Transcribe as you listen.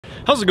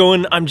How's it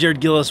going? I'm Jared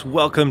Gillis.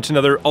 Welcome to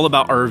another All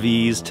About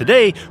RVs.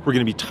 Today, we're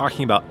going to be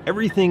talking about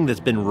everything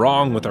that's been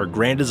wrong with our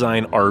Grand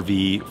Design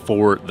RV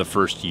for the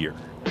first year.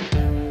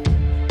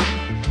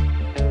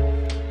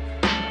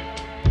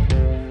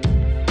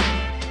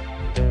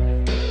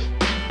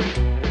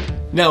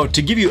 Now,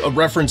 to give you a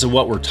reference of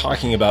what we're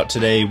talking about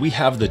today, we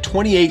have the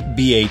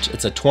 28BH.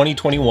 It's a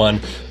 2021,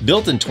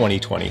 built in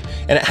 2020,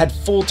 and it had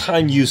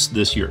full-time use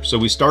this year. So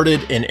we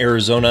started in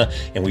Arizona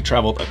and we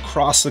traveled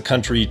across the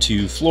country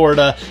to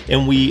Florida,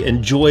 and we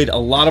enjoyed a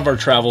lot of our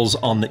travels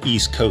on the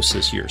East Coast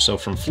this year. So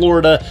from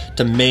Florida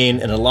to Maine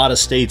and a lot of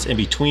states in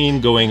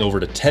between, going over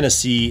to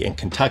Tennessee and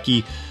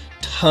Kentucky.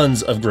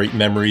 Tons of great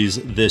memories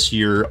this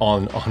year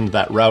on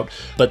that route.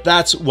 But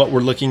that's what we're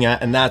looking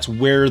at, and that's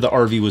where the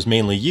RV was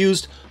mainly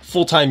used,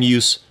 full-time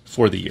use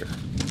for the year.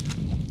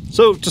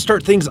 So to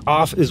start things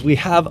off is we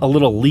have a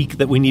little leak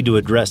that we need to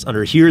address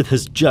under here.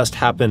 This just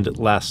happened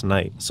last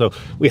night. So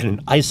we had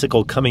an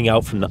icicle coming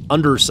out from the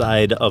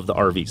underside of the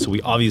RV. So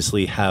we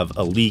obviously have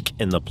a leak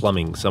in the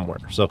plumbing somewhere.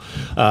 So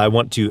I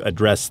want to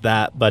address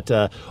that. But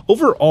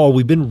overall,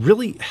 we've been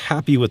really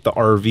happy with the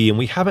RV and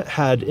we haven't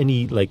had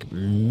any like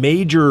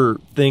major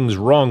things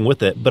wrong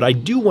with it. But I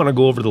do want to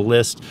go over the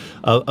list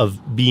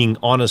of being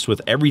honest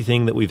with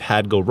everything that we've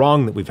had go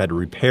wrong, that we've had to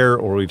repair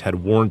or we've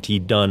had warranty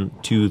done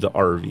to the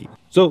RV.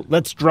 So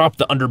let's drop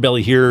the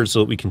underbelly here so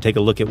that we can take a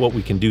look at what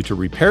we can do to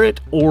repair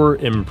it or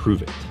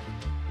improve it.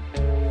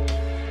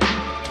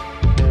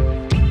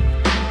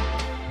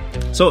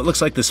 So it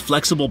looks like this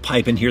flexible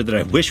pipe in here that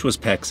I wish was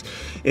PEX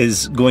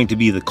is going to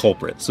be the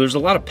culprit. So there's a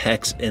lot of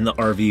PEX in the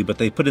RV, but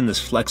they put in this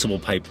flexible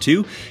pipe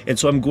too. And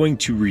so I'm going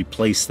to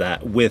replace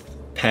that with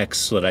PEX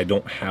so that I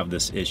don't have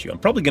this issue. I'm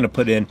probably going to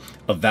put in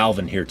a valve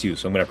in here too,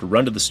 so I'm going to have to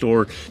run to the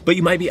store. But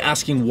you might be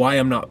asking why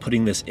I'm not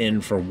putting this in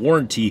for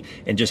warranty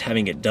and just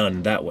having it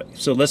done that way.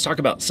 So let's talk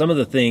about some of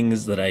the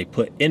things that I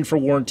put in for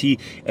warranty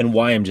and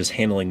why I'm just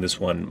handling this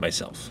one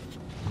myself.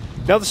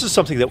 Now this is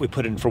something that we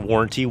put in for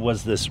warranty,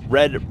 was this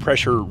red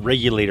pressure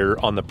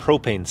regulator on the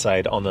propane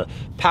side, on the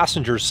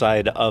passenger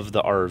side of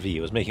the RV.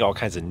 It was making all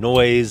kinds of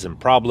noise and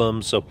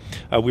problems. So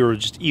we were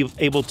just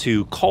able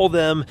to call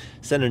them,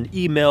 send an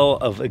email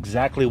of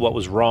exactly what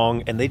was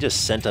wrong, and they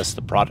just sent us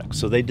the product.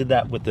 So they did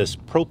that with this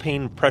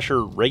propane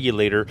pressure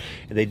regulator,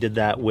 and they did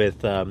that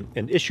with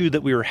an issue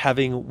that we were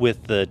having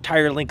with the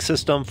tire link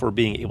system for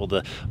being able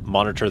to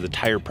monitor the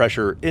tire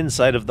pressure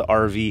inside of the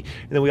RV.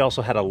 And then we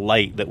also had a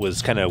light that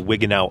was kind of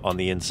wigging out on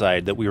the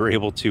inside that we were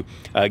able to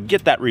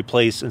get that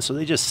replaced. And so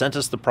they just sent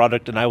us the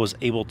product and I was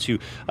able to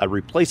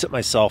replace it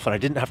myself, and I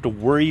didn't have to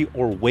worry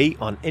or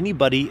wait on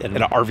anybody at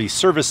an RV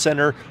service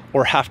center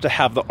or have to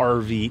have the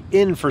RV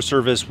in for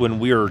service when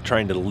we were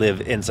trying to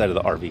live inside of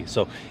the RV.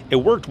 So it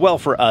worked well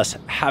for us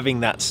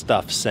having that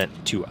stuff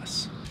sent to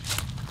us.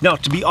 Now,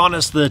 to be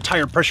honest, the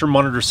tire pressure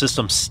monitor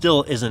system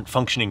still isn't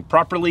functioning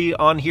properly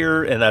on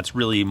here, and that's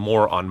really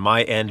more on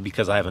my end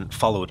because I haven't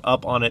followed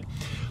up on it.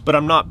 But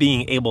I'm not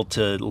being able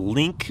to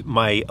link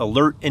my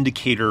alert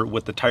indicator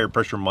with the tire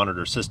pressure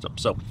monitor system.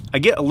 So I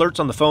get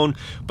alerts on the phone,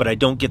 but I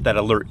don't get that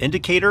alert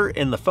indicator,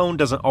 and the phone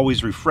doesn't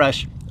always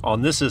refresh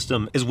on this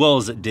system as well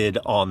as it did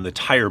on the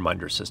tire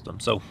minder system.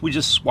 So we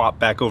just swapped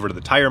back over to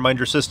the tire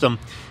minder system,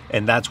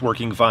 and that's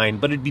working fine.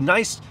 But it'd be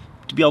nice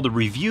to be able to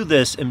review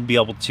this and be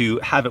able to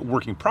have it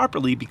working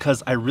properly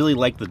because I really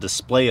like the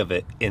display of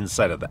it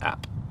inside of the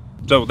app.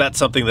 So that's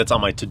something that's on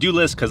my to-do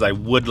list because I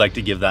would like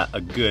to give that a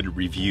good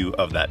review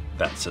of that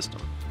system.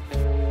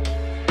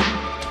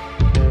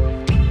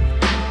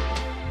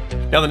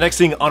 Now the next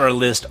thing on our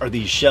list are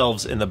these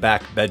shelves in the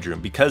back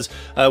bedroom because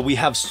we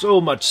have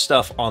so much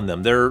stuff on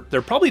them. They're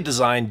probably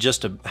designed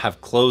just to have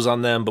clothes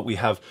on them, but we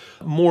have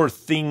more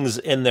things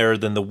in there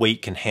than the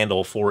weight can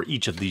handle for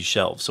each of these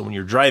shelves. So when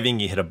you're driving,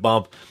 you hit a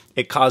bump,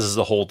 it causes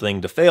the whole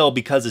thing to fail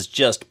because it's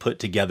just put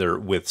together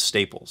with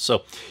staples.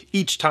 So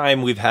each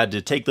time we've had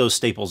to take those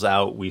staples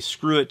out, we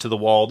screw it to the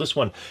wall. This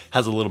one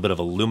has a little bit of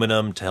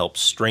aluminum to help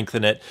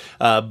strengthen it,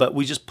 but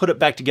we just put it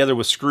back together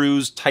with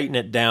screws, tighten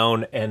it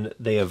down, and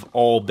they have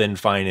all been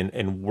fine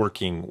and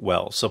working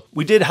well. So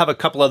we did have a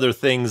couple other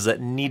things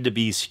that need to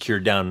be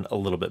secured down a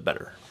little bit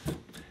better.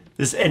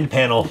 This end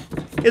panel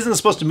isn't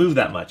supposed to move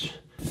that much.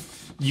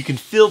 You can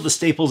feel the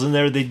staples in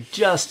there, they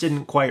just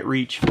didn't quite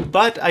reach.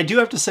 But I do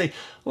have to say,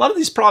 a lot of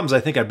these problems I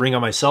think I bring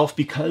on myself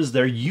because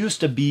there used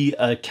to be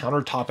a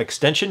countertop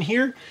extension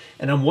here,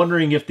 and I'm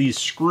wondering if these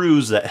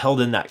screws that held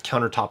in that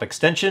countertop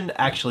extension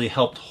actually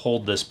helped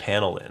hold this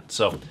panel in.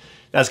 So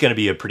that's gonna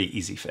be a pretty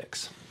easy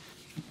fix.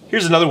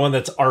 Here's another one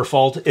that's our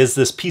fault, is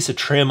this piece of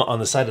trim on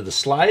the side of the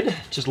slide,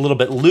 just a little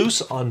bit loose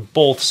on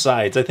both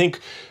sides. I think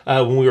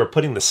when we were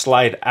putting the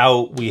slide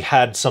out, we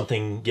had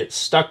something get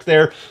stuck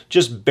there,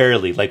 just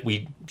barely, like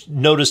we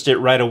noticed it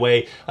right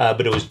away,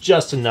 but it was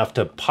just enough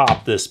to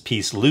pop this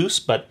piece loose.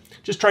 But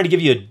just trying to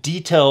give you a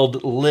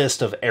detailed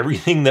list of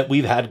everything that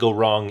we've had go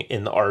wrong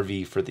in the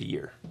RV for the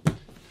year.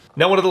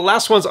 Now, one of the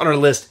last ones on our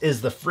list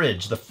is the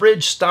fridge. The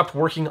fridge stopped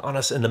working on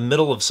us in the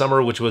middle of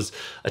summer, which was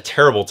a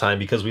terrible time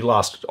because we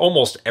lost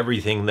almost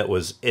everything that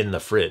was in the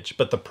fridge.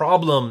 But the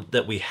problem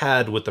that we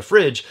had with the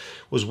fridge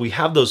was we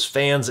have those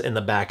fans in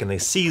the back and they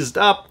seized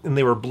up and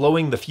they were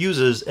blowing the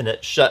fuses and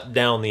it shut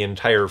down the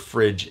entire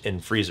fridge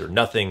and freezer.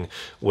 Nothing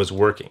was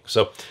working.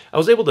 So I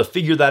was able to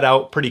figure that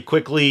out pretty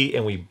quickly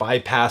and we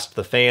bypassed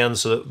the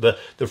fans so that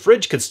the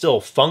fridge could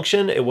still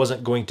function. It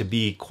wasn't going to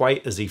be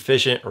quite as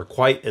efficient or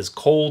quite as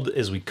cold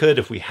as we could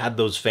if we had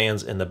those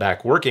fans in the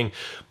back working,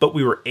 but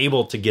we were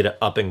able to get it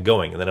up and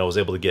going. And then I was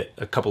able to get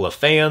a couple of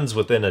fans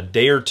within a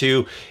day or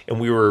two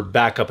and we were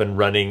back up and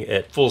running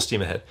at full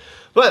steam ahead.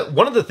 But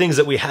one of the things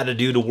that we had to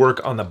do to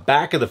work on the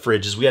back of the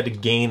fridge is we had to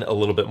gain a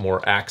little bit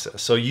more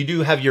access. So you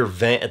do have your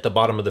vent at the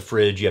bottom of the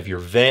fridge, you have your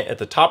vent at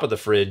the top of the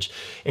fridge,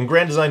 and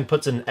Grand Design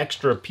puts an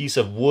extra piece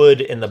of wood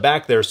in the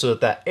back there so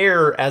that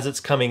air, as it's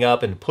coming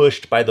up and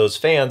pushed by those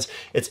fans,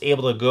 it's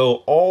able to go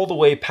all the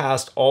way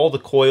past all the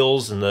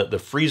coils and the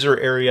freezer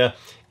area,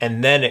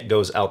 and then it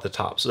goes out the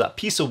top. So that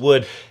piece of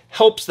wood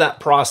helps that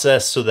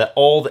process so that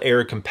all the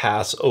air can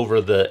pass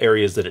over the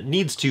areas that it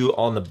needs to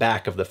on the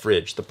back of the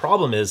fridge. The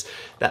problem is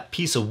that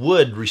piece of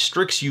wood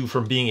restricts you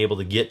from being able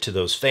to get to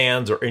those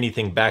fans or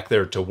anything back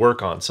there to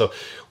work on. So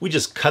we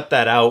just cut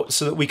that out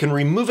so that we can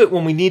remove it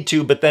when we need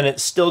to, but then it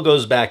still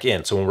goes back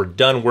in. So when we're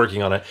done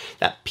working on it,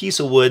 that piece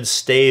of wood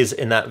stays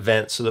in that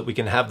vent so that we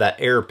can have that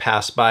air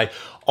pass by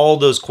all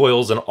those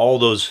coils and all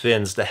those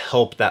fins to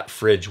help that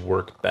fridge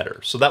work better.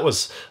 So that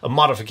was a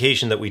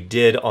modification that we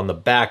did on the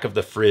back of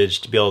the fridge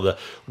to be able to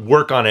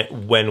work on it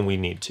when we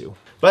need to.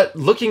 But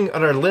looking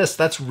at our list,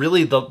 that's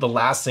really the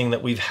last thing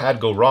that we've had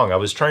go wrong. I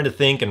was trying to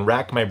think and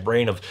rack my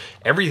brain of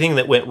everything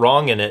that went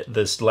wrong in it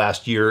this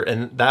last year,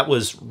 and that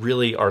was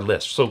really our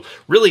list. So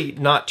really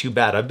not too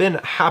bad. I've been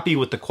happy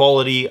with the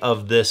quality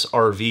of this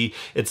RV.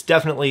 It's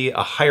definitely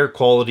a higher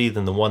quality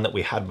than the one that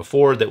we had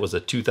before that was a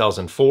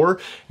 2004. And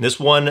this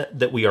one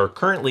that we are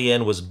currently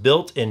in was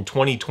built in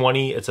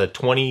 2020. It's a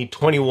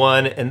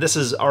 2021, and this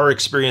is our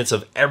experience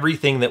of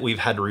everything that we've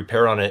had to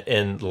repair on it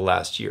in the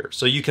last year.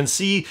 So you can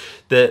see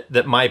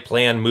that my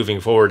plan moving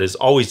forward is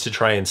always to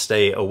try and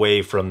stay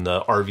away from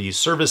the RV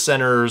service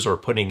centers or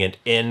putting it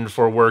in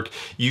for work.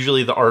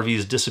 Usually the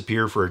RVs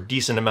disappear for a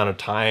decent amount of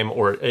time,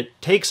 or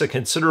it takes a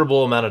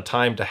considerable amount of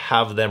time to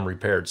have them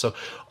repaired. So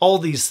all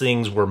these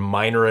things were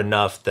minor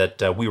enough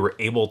that we were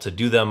able to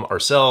do them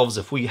ourselves.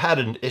 If we had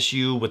an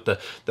issue with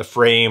the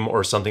frame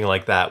or something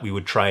like that, we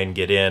would try and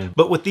get in.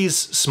 But with these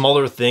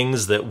smaller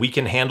things that we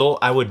can handle,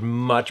 I would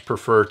much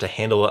prefer to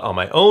handle it on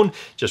my own,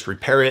 just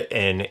repair it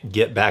and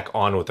get back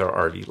on with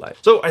our RV life.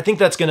 So I think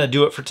that's gonna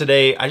do it for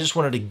today. I just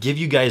wanted to give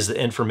you guys the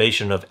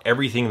information of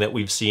everything that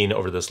we've seen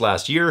over this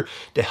last year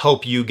to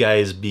help you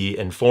guys be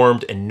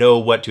informed and know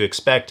what to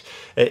expect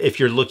if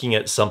you're looking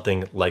at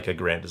something like a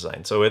Grand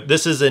Design. So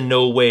this is in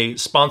no way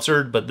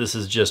sponsored, but this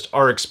is just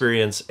our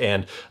experience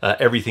and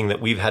everything that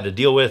we've had to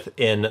deal with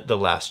in the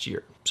last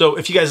year. So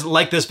if you guys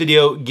like this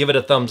video, give it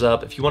a thumbs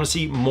up. If you want to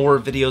see more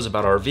videos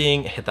about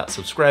RVing, hit that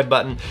subscribe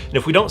button. And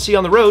if we don't see you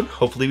on the road,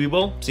 hopefully we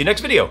will see you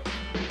next video.